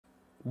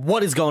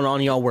What is going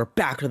on, y'all? We're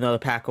back with another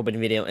pack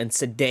opening video, and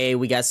today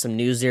we got some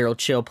new Zero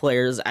Chill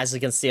players. As you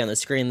can see on the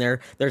screen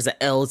there's a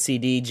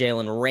LTD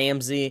Jalen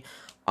Ramsey.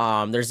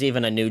 There's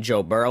even a new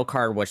Joe Burrow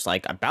card, which,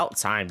 like, about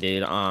time,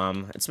 dude.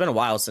 It's been a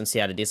while since he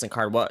had a decent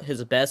card. What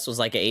his best was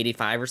like an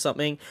 85 or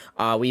something.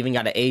 We even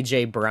got an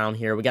AJ Brown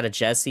here. We got a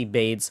Jesse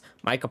Bates,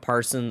 Micah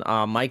Parsons,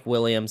 Mike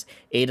Williams,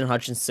 Aiden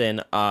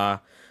Hutchinson,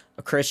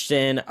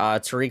 Christian,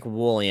 Tariq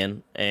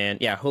Woolen, and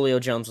yeah, Julio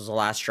Jones was the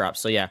last drop.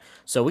 So yeah,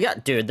 so we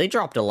got, dude, they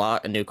dropped a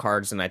lot of new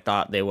cards than I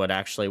thought they would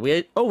actually.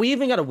 We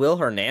even got a Will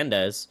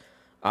Hernandez.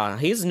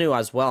 He's new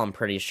as well, I'm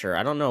pretty sure.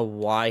 I don't know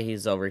why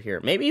he's over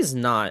here. Maybe he's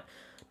not.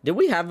 Did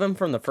we have him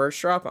from the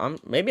first drop?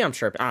 Maybe I'm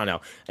sure. I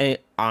don't know.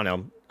 I don't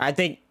know. I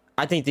think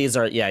these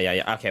are,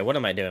 yeah. Okay, what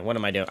am I doing?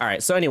 All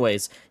right, so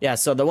anyways, yeah,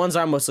 so the ones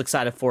I'm most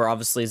excited for,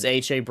 obviously, is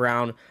H.A.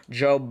 Brown,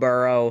 Joe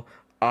Burrow,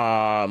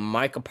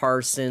 Micah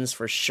Parsons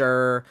for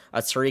sure,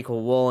 Tariq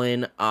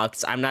Woolen,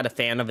 because I'm not a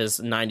fan of his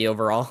 90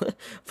 overall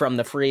from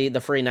the free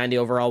 90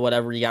 overall,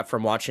 whatever you got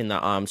from watching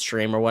the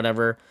stream or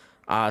whatever.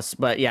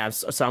 But yeah,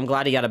 so I'm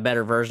glad he got a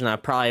better version. I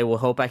probably will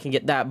hope I can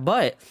get that,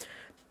 but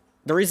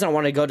the reason I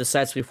want to go to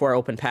sets before I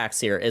open packs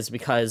here is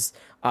because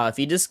if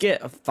you just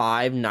get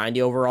 5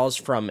 90 overalls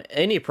from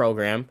any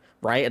program,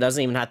 right? It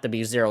doesn't even have to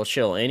be Zero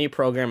Chill. Any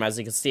program, as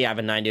you can see, I have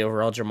a 90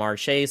 overall Jamar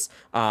Chase,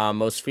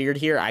 most feared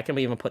here. I can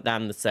even put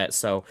that in the set.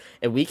 So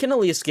if we can at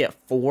least get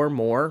 4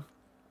 more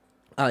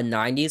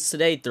 90s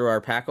today through our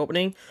pack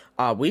opening,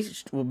 we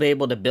will be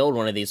able to build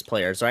one of these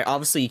players, right?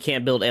 Obviously, you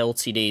can't build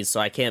LTDs, so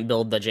I can't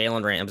build the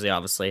Jalen Ramsey,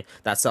 obviously.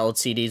 That's how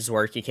LTDs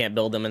work. You can't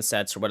build them in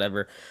sets or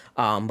whatever.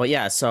 But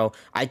yeah, so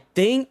I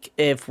think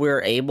if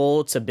we're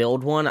able to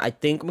build one, I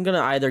think I'm going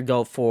to either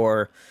go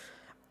for,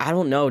 I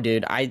don't know,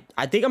 dude. I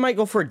think I might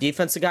go for a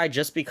defensive guy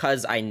just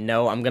because I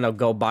know I'm going to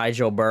go buy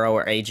Joe Burrow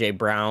or AJ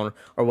Brown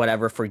or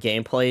whatever for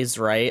gameplays,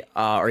 right?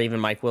 Or even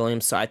Mike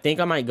Williams. So I think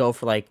I might go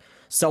for, like,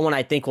 someone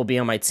I think will be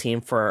on my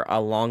team for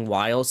a long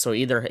while. So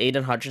either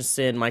Aiden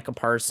Hutchinson, Micah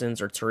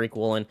Parsons, or Tariq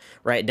Woolen,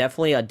 right?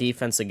 Definitely a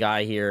defensive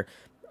guy here.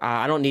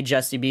 I don't need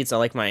Jesse Beats. I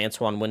like my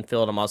Antoine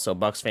Winfield. I'm also a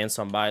Bucks fan,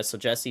 so I'm biased. So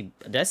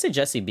did I say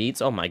Jesse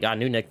Beats? Oh my God,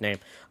 new nickname.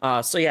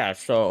 So yeah,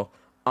 so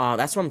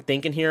that's what I'm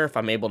thinking here. If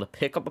I'm able to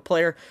pick up a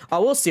player,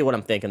 we'll see what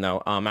I'm thinking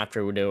though.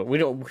 After we do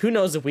it, who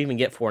knows if we even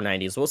get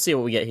 490s? We'll see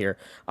what we get here.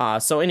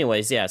 So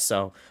anyways, yeah.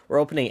 So we're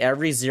opening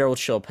every Zero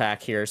Chill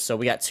pack here. So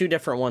we got 2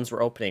 different ones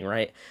we're opening,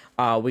 right?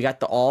 We got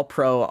the All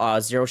Pro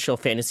Zero Chill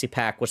Fantasy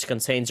Pack, which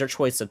contains your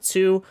choice of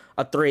 2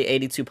 of 3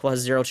 82 plus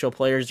Zero Chill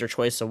players, your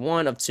choice of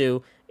 1 of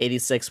 2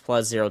 86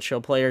 plus Zero Chill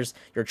players,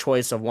 your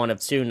choice of 1 of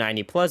 2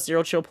 90 plus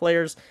Zero Chill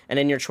players, and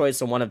then your choice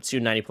of 1 of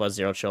 2 90 plus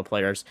Zero Chill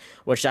players,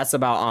 which that's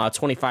about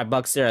 25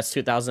 bucks there. That's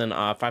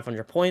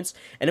 2,500 points.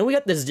 And then we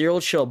got the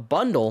Zero Chill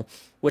bundle,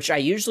 which I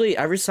usually,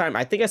 every time,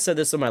 I think I said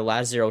this in my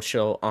last Zero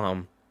Chill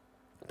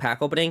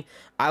pack opening,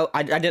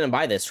 I didn't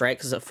buy this, right?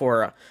 Because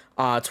for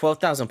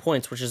 12,000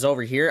 points, which is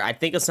over here, I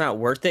think it's not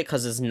worth it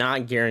because it's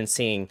not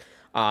guaranteeing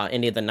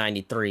any of the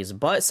 93s.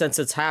 But since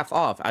it's half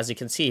off, as you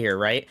can see here,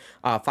 right?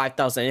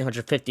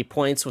 5,850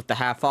 points with the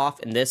half off,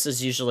 and this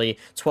is usually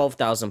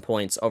 12,000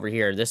 points over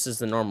here. This is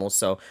the normal,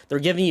 so they're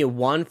giving you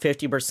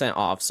 50%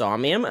 off. So I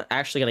mean, I'm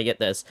actually gonna get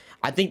this.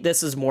 I think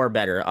this is more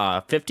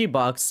better. 50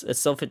 bucks. It's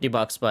still 50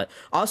 bucks, but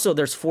also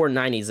there's 4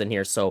 90s in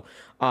here, so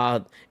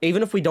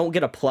even if we don't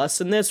get a plus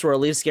in this, we're at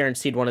least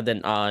guaranteed one of the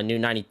new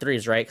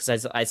 93s, right? Because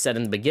as I said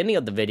in the beginning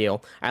of the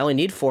video, I only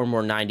need 4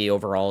 more 90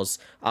 overalls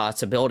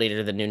to build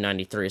either the new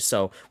 93s.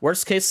 So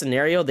worst case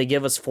scenario, they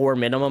give us 4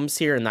 minimums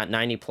here in that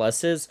 90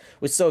 pluses.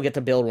 We still get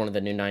to build one of the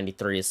new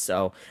 93s.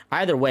 So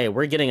either way,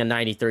 we're getting a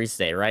 93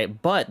 today,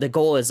 right? But the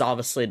goal is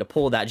obviously to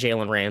pull that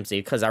Jalen Ramsey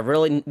because I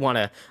really want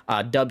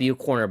a W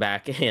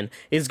cornerback, and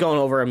he's going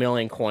over 1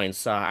 million coins.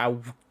 So I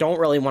don't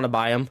really want to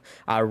buy him.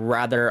 I'd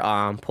rather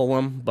pull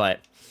him, but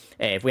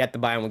hey, if we have to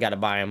buy him, we got to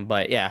buy him.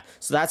 But yeah,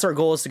 so that's our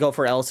goal, is to go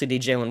for LCD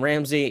Jalen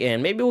Ramsey,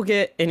 and maybe we'll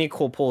get any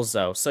cool pulls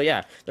though. So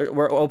yeah,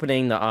 we're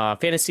opening the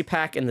fantasy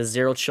pack and the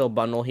Zero Chill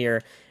bundle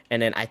here,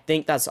 and then I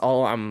think that's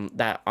all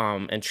that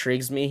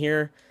intrigues me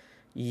here.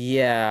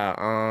 Yeah,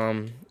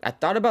 I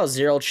thought about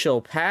Zero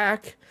Chill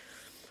pack.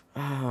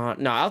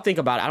 No, I'll think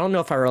about it. I don't know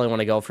if I really want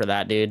to go for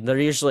that, dude.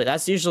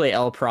 That's usually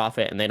L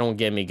profit, and they don't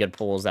give me good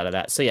pulls out of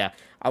that. So yeah,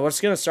 I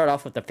was gonna start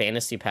off with the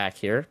fantasy pack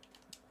here.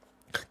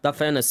 The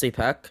fantasy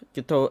pack.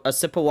 Get a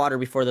sip of water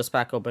before this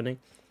pack opening.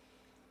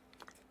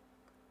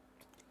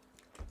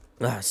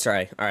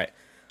 Sorry. All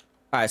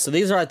right. So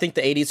these are, I think,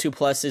 the 82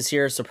 pluses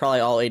here. So probably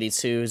all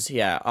 82s.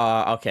 Yeah.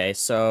 Okay.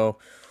 So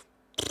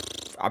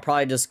I'll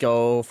probably just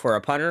go for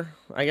a punter,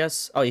 I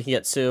guess. Oh, you can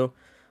get 2.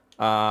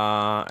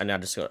 And I'll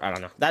just go. I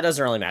don't know. That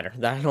doesn't really matter.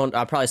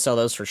 I'll probably sell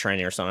those for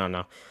training or something. I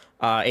don't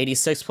know.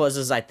 86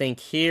 pluses, I think,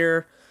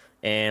 here.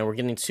 And we're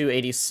getting 2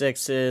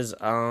 86s.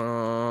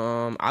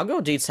 I'll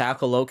go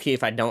D-tackle low-key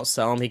if I don't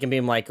sell him. He can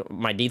be like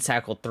my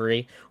D-tackle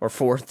 3 or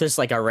 4. Just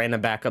like a random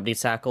backup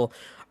D-tackle.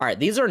 All right,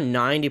 these are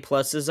 90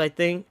 pluses, I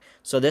think.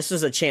 So this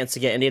is a chance to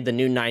get any of the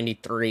new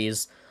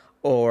 93s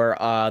or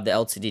the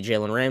LTD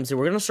Jalen Ramsey.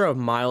 We're going to start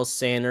with Miles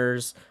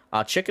Sanders.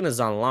 Chicken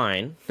is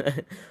online.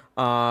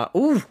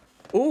 Ooh,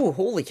 Ooh,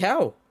 holy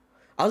cow.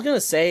 I was going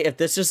to say, if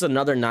this is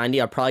another 90,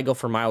 I'd probably go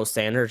for Miles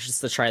Sanders just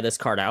to try this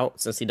card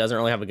out, since he doesn't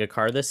really have a good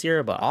card this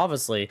year. But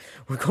obviously,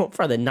 we're going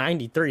for the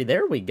 93.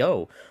 There we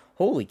go.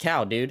 Holy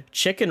cow, dude.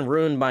 Chicken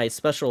ruined my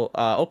special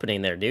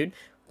opening there, dude.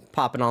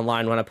 Popping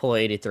online when I pull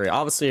 83.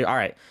 Obviously, all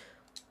right.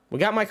 We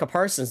got Micah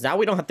Parsons. Now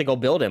we don't have to go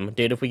build him,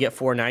 dude, if we get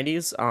 4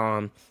 90s.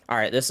 All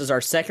right, this is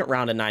our second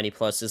round of 90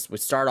 pluses. We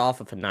start off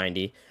with a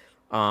 90.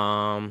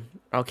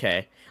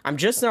 Okay. I'm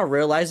just now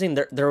realizing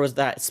there was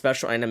that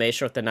special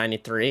animation with the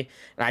 93,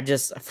 and I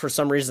just, for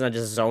some reason, I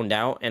just zoned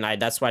out, and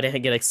that's why I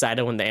didn't get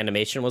excited when the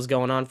animation was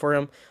going on for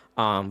him.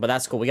 But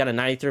that's cool. We got a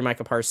 93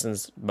 Micah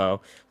Parsons bow.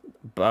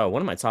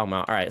 What am I talking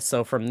about? All right,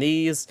 so from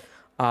these,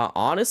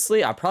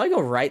 honestly, I'll probably go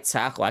right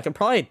tackle. I could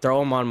probably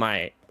throw him on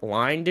my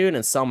line, dude,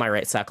 and sell my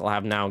right tackle I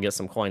have now and get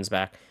some coins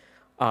back.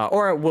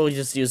 Or we'll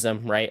just use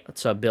them, right,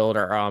 to build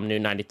our new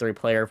 93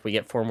 player if we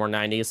get 4 more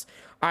 90s.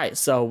 All right,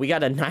 so we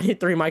got a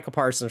 93 Michael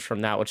Parsons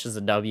from that, which is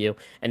a W.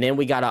 And then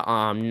we got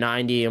a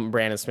 90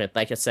 Brandon Smith,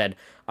 like I said.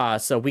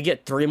 So we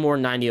get 3 more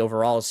 90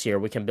 overalls here.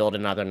 We can build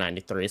another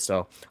 93.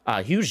 So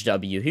huge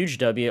W, huge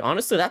W.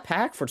 Honestly, that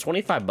pack for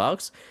 25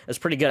 bucks is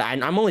pretty good.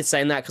 I'm only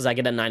saying that because I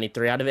get a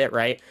 93 out of it,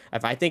 right?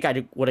 If I think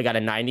I would have got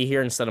a 90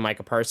 here instead of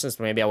Michael Parsons,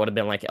 maybe I would have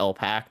been like L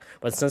pack.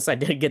 But since I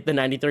did get the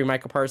 93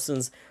 Michael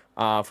Parsons,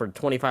 for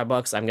 25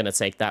 bucks, I'm gonna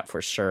take that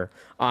for sure.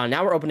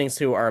 Now we're opening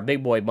to our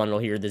big boy bundle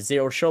here, the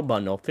Zero Chill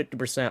bundle,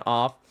 50%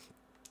 off.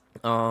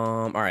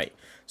 All right,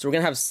 so we're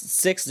gonna have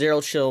 6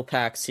 Zero Chill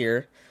packs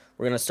here.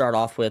 We're gonna start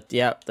off with,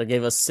 yep, they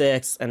gave us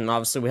 6, and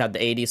obviously we have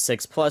the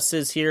 86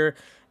 pluses here,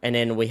 and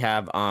then we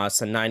have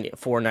some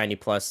 490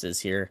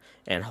 pluses here,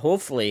 and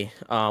hopefully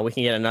we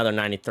can get another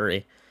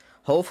 93.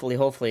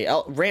 Hopefully.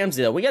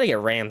 Ramsey though, we gotta get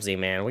Ramsey,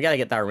 man. We gotta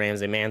get that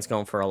Ramsey. Man's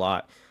going for a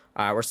lot.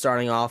 We're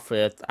starting off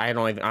with,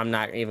 I'm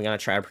not even gonna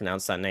try to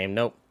pronounce that name.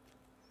 Nope,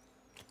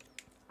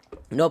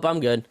 I'm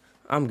good.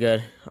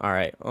 All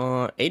right,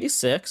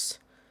 86.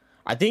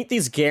 I think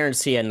these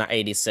guarantee a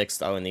 86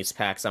 though in these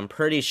packs. I'm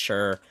pretty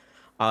sure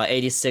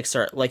 86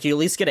 are, like, you at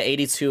least get an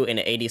 82 and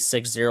an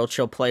 86 Zero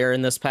Chill player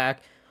in this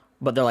pack,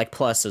 but they're like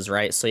pluses,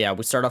 right? So yeah,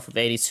 we start off with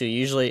 82.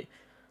 Usually,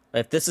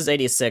 if this is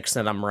 86,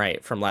 then I'm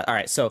right from last. All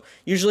right, so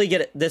usually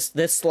get this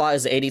slot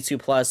is 82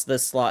 plus,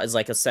 this slot is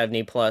like a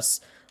 70 plus.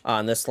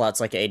 And this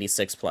slot's like an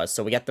 86 plus.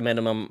 So we got the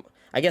minimum.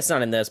 I guess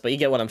not in this, but you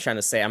get what I'm trying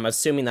to say. I'm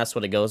assuming that's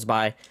what it goes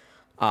by.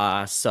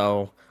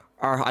 So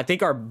I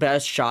think our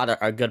best shot at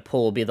a good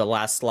pull will be the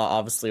last slot,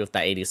 obviously, with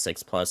that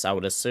 86 plus, I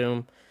would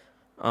assume.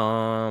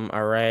 All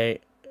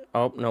right.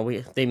 Oh, no,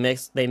 they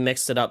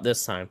mixed it up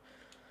this time.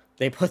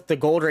 They put the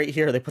gold right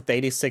here. They put the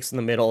 86 in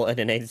the middle and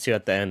an 82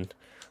 at the end.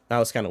 That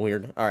was kind of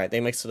weird. All right, they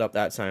mixed it up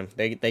that time.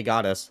 They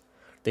got us.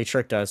 They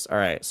tricked us. All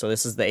right, so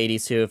this is the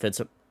 82. If it's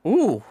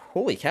ooh,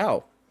 holy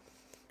cow.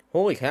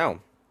 Holy cow.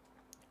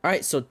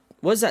 Alright, so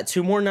what is that?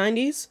 2 more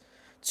 90s?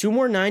 2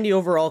 more 90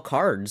 overall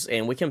cards,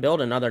 and we can build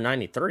another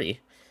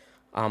 93.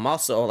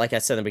 Also, like I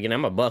said in the beginning,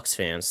 I'm a Bucks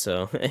fan,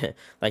 so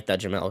like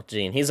that Jamel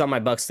Jean. He's on my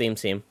Bucks team.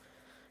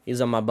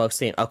 He's on my Bucks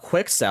team. A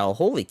quick sell.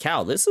 Holy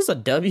cow, this is a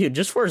W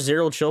just for a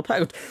Zero Chill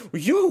pack.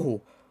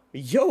 Yo,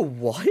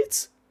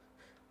 what?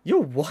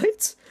 Yo,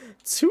 what?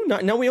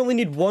 Now we only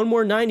need 1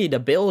 more 90 to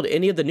build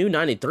any of the new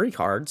 93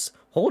 cards.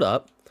 Hold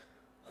up.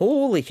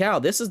 Holy cow,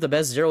 this is the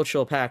best Zero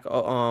Chill pack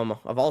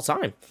of all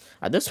time.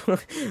 This one,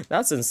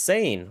 that's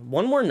insane.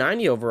 1 more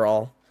 90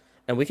 overall,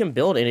 and we can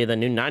build any of the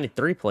new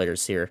 93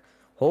 players here.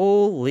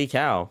 Holy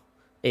cow.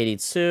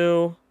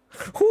 82.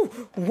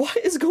 Whew, what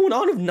is going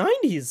on with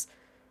 90s?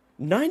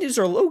 90s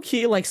are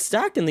low-key, like,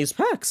 stacked in these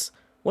packs.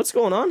 What's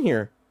going on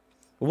here?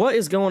 What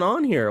is going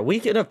on here? We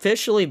can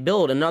officially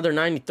build another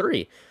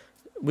 93.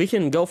 We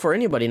can go for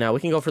anybody now. We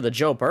can go for the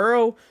Joe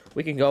Burrow.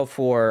 We can go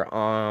for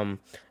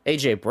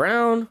A.J.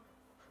 Brown.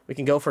 We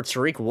can go for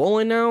Tariq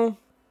Woolen now.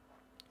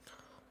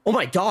 Oh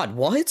my god,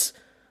 what?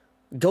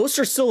 Ghosts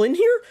are still in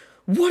here?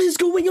 What is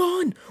going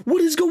on?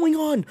 What is going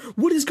on?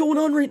 What is going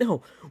on right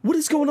now? What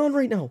is going on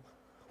right now?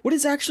 What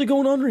is actually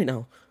going on right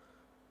now?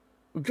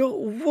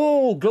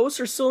 Whoa,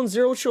 Ghosts are still in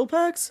Zero Chill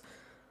packs?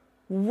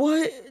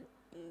 What?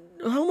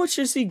 How much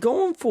is he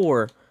going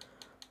for?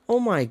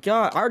 Oh my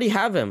god, I already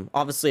have him,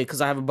 obviously,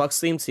 because I have a Bucks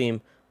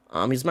team.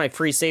 He's my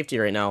free safety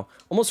right now.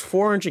 Almost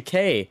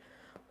 400k.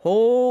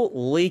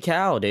 Holy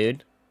cow,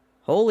 dude.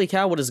 Holy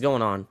cow, what is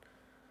going on?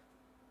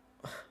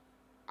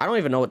 I don't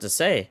even know what to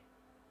say.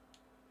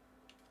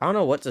 I don't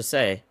know what to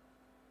say.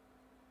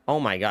 Oh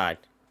my god.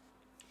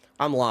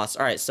 I'm lost.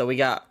 Alright, so we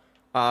got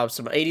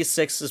some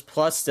 86s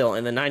plus still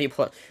and the 90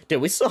 plus.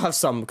 Dude, we still have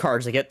some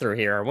cards to get through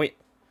here. Are we?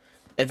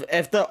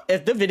 If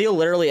the video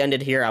literally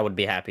ended here, I would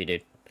be happy,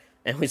 dude.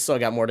 And we still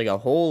got more to go.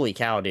 Holy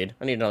cow, dude.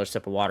 I need another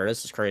sip of water.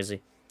 This is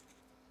crazy.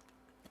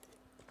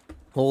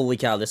 Holy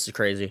cow, this is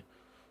crazy.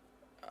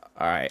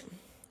 Alright.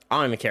 I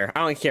don't even care.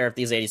 I don't care if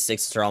these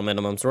 86s are all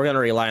minimums. We're going to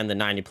rely on the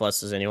 90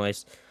 pluses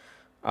anyways.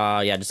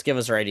 Yeah, just give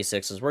us our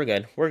 86s. We're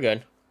good. We're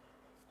good.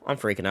 I'm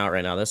freaking out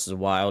right now. This is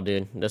wild,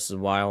 dude. This is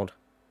wild.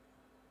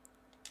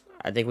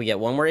 I think we get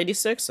 1 more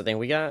 86. I think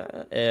we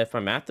got, if my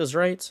math is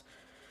right.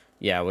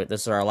 Yeah,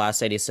 this is our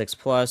last 86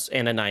 plus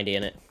and a 90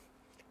 in it.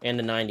 and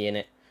a 90 in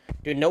it.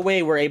 Dude, no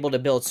way we're able to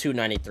build two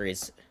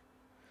 93s.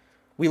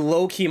 We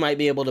low-key might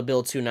be able to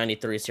build two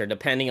 93s here,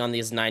 depending on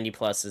these 90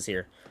 pluses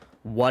here.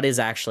 What is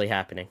actually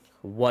happening?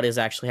 What is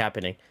actually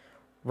happening?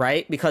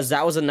 Right? Because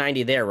that was a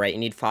 90 there, right? You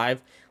need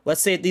 5.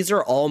 Let's say these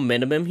are all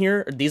minimum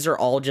here. These are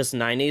all just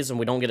 90s, and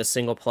we don't get a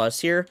single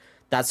plus here.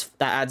 That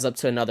adds up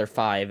to another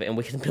 5, and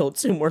we can build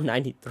 2 more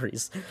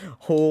 93s.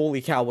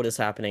 Holy cow, what is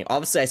happening?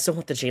 Obviously, I still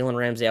want the Jalen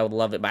Ramsey. I would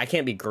love it, but I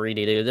can't be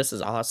greedy, dude. This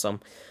is awesome.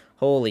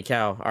 Holy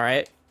cow. All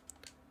right.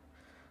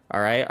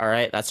 All right, all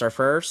right. That's our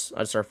first.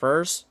 That's our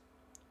first.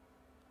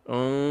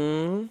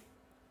 Okay.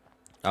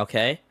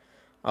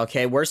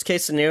 Okay, worst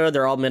case scenario,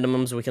 they're all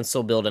minimums. We can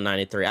still build a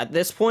 93. At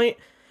this point,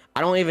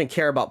 I don't even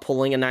care about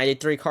pulling a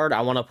 93 card.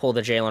 I want to pull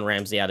the Jalen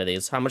Ramsey out of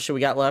these. How much do we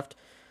got left?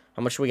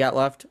 How much do we got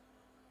left?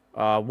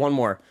 One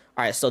more.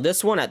 All right, so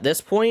this one, at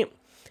this point,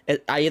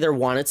 I either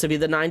want it to be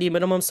the 90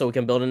 minimum so we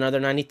can build another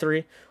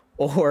 93,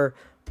 or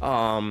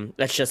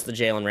that's just the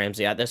Jalen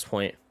Ramsey at this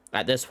point.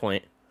 At this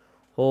point.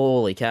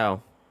 Holy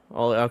cow.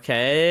 Oh,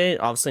 okay.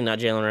 Obviously not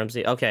Jalen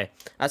Ramsey. Okay,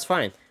 that's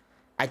fine.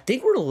 I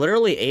think we're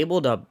literally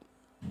able to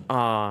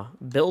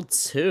build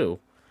 2.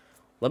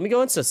 Let me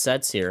go into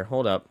sets here.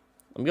 Hold up.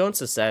 Let me go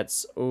into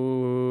sets.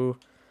 Ooh.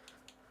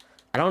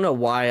 I don't know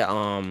why.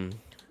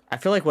 I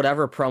feel like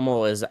whatever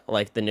promo is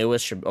like the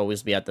newest should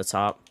always be at the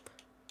top.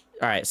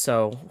 All right,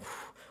 so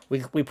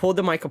we pulled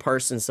the Micah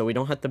Parsons, so we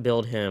don't have to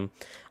build him.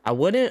 I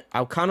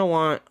kind of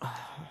want.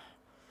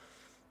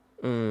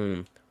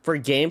 For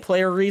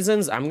gameplay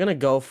reasons, I'm gonna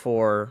go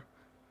for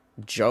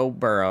Joe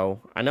Burrow.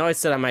 I know I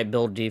said I might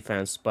build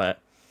defense, but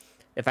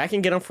if I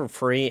can get him for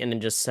free and then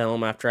just sell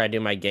him after I do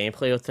my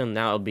gameplay with him,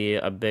 that would be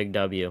a big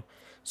W.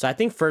 So I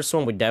think first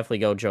one would definitely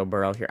go Joe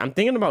Burrow here. I'm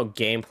thinking about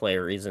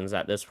gameplay reasons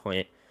at this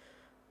point.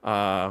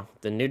 The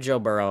new Joe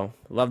Burrow.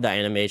 Love that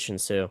animation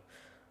too.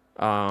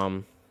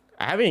 I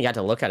haven't even got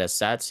to look at his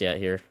stats yet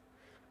here.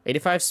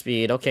 85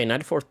 speed. Okay,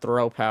 94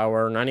 throw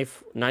power.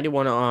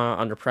 91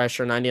 under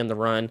pressure. 90 on the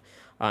run.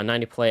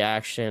 90 play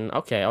action.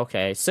 Okay,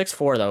 okay.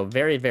 6'4" though.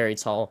 Very, very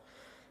tall.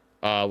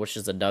 Which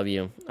is a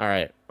W. All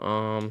right.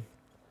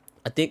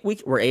 I think we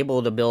were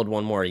able to build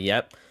one more.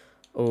 Yep.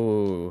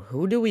 Oh,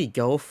 who do we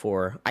go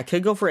for? I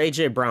could go for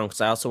AJ Brown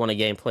because I also want to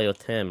gameplay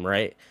with him,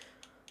 right?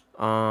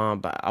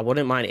 But I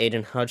wouldn't mind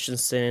Aiden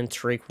Hutchinson,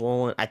 Tariq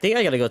Woolen. I think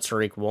I gotta go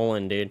Tariq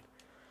Woolen, dude.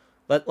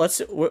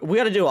 We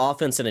gotta do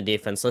offense and a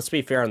defense. Let's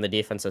be fair on the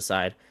defensive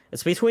side.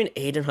 It's between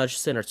Aiden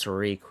Hutchinson or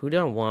Tariq. Who do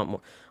I want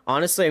more?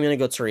 Honestly, I'm gonna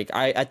go Tariq.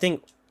 I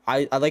think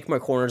I like my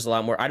corners a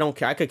lot more. I don't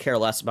care. I could care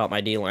less about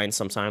my D-line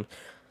sometimes.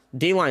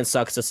 D-line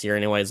sucks this year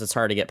anyways. It's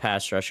hard to get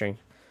pass rushing.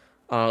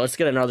 Let's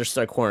get another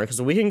stud corner because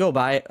we can go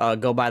buy that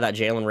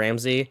Jalen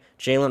Ramsey,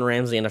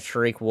 and a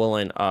Tariq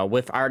Woolen. I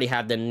already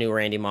have the new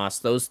Randy Moss.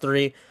 Those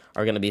 3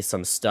 are gonna be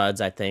some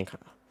studs, I think.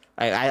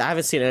 I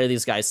haven't seen any of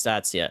these guys'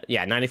 stats yet.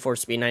 Yeah, 94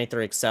 speed,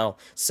 93 excel,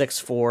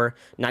 6'4",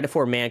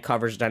 94 man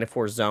coverage,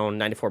 94 zone,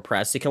 94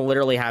 press. You can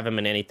literally have him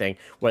in anything,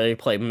 whether you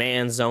play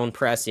man, zone,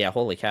 press. Yeah,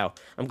 holy cow.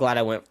 I'm glad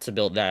I went to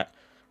build that.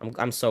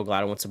 I'm so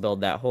glad I went to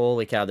build that.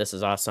 Holy cow, this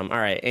is awesome. All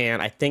right,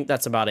 and I think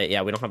that's about it.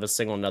 Yeah, we don't have a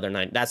single another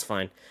 9. That's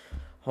fine.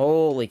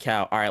 Holy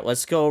cow. All right,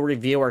 let's go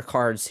review our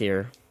cards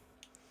here.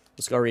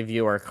 Let's go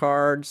review our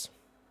cards.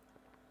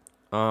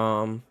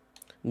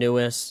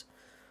 Newest.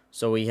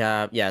 So we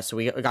have, yeah, so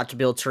we got to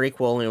build Tariq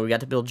Woolen. We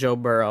got to build Joe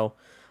Burrow.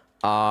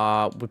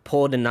 We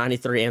pulled a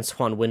 93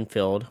 Antoine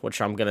Winfield,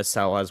 which I'm going to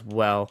sell as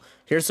well.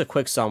 Here's a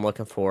quick sell I'm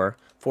looking for.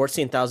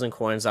 14,000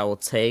 coins I will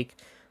take.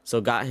 So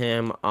got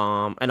him.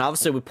 And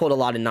obviously we pulled a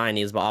lot of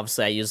 90s, but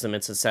obviously I used them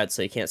into sets,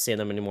 so you can't see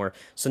them anymore.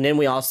 So then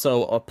we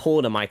also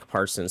pulled a Micah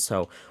Parsons.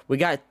 So we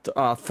got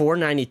 4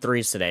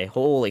 93s today.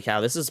 Holy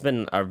cow, this has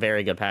been a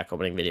very good pack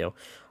opening video.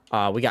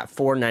 We got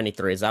 4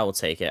 93s. I will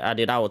take it.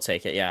 I will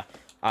take it, yeah.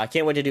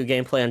 Can't wait to do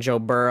gameplay on Joe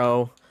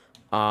Burrow.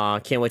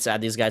 Can't wait to add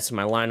these guys to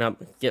my lineup.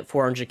 Get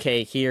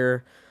 400k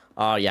here.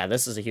 Yeah,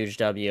 this is a huge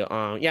W.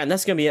 Yeah, and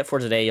that's going to be it for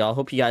today, y'all.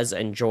 Hope you guys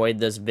enjoyed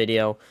this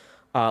video.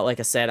 Like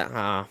I said,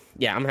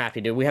 yeah, I'm happy,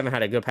 dude. We haven't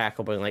had a good pack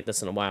opening like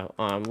this in a while.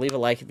 Leave a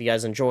like if you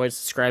guys enjoyed.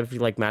 Subscribe if you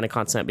like Madden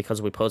content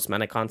because we post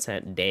Madden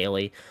content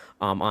daily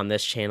on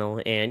this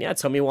channel. And yeah,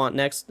 tell me what you want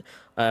next.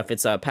 If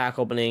it's a pack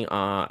opening,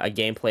 a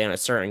gameplay on a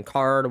certain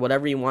card,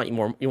 whatever you want.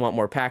 You want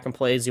more pack and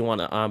plays. You want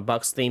a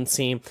Bucks theme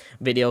team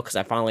video because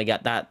I finally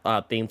got that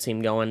theme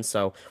team going.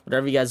 So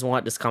whatever you guys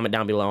want, just comment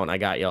down below and I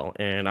got y'all.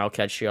 And I'll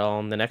catch y'all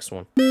on the next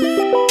one.